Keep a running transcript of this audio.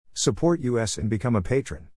Support us and become a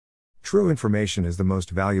patron. True information is the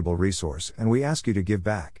most valuable resource, and we ask you to give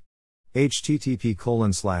back.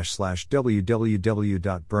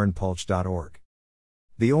 http://www.burnpulch.org.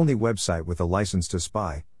 The only website with a license to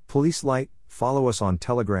spy, police light. Follow us on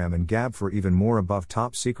Telegram and Gab for even more above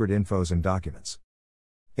top secret infos and documents.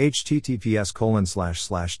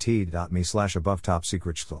 https://t.me/above top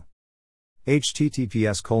secret schlo.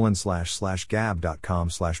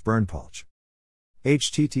 https://gab.com/burnpulch.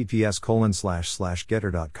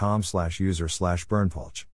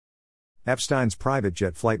 https://getter.com/user/burnpulch. Epstein's private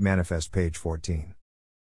jet flight manifest, page 14.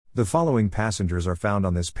 The following passengers are found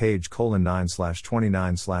on this page: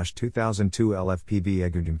 9/29/2002 LFPB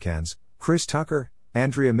Egudimkans, Chris Tucker,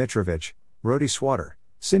 Andrea Mitrovich, Rodi Swatter,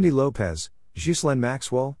 Cindy Lopez, Ghislaine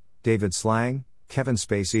Maxwell, David Slang, Kevin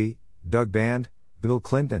Spacey, Doug Band, Bill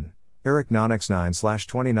Clinton, Eric Nonix.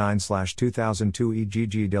 9/29/2002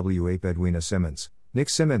 EGGW8 Edwina Simmons, Nick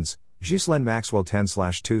Simmons, Ghislaine Maxwell.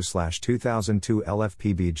 10/2/2002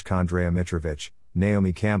 LFPB Jkandrea Mitrovich,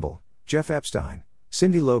 Naomi Campbell, Jeff Epstein,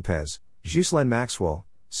 Cindy Lopez, Ghislaine Maxwell,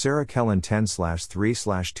 Sarah Kellen.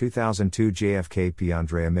 10/3/2002 JFKP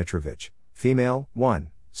Andrea Mitrovich, female, 1,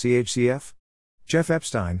 CHCF? Jeff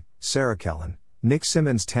Epstein, Sarah Kellen, Nick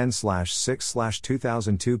Simmons.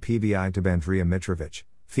 10/6/2002 PBI to Andrea Mitrovich,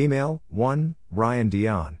 female, 1, Ryan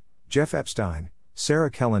Dion, Jeff Epstein, Sarah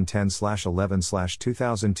Kellen.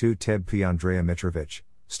 10/11/2002 Teb P. Andrea Mitrovich,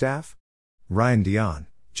 staff? Ryan Dion,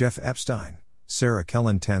 Jeff Epstein, Sarah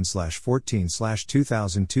Kellen.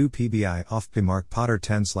 10/14/2002 PBI off P. Mark Potter.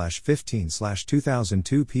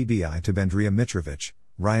 10/15/2002 PBI to Andrea Mitrovich,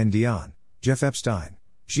 Ryan Dion, Jeff Epstein,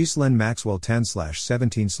 Ghislaine Maxwell.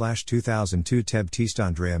 10/17/2002 Teb Tist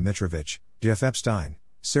Andrea Mitrovich, Jeff Epstein,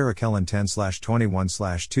 Sarah Kellen.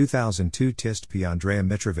 10/21/2002 Tist P. Andrea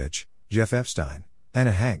Mitrovich, Jeff Epstein,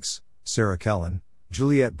 Anna Hanks, Sarah Kellen,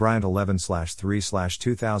 Juliette Bryant.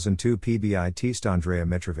 11/3/2002 PBI Tist Andrea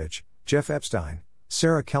Mitrovich, Jeff Epstein,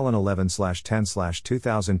 Sarah Kellen.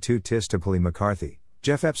 11/10/2002 Tist Polly McCarthy,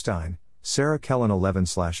 Jeff Epstein, Sarah Kellen.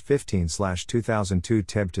 11/15/2002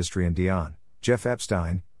 Teb Tistrian Dion, Jeff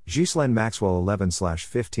Epstein, Ghislaine Maxwell.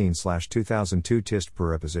 11/15/2002 Tist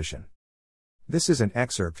per reposition. This is an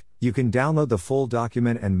excerpt. You can download the full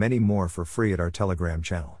document and many more for free at our Telegram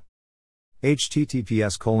channel.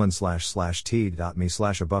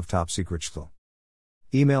 https://t.me/above top secret schlo.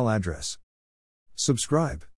 Email address. Subscribe.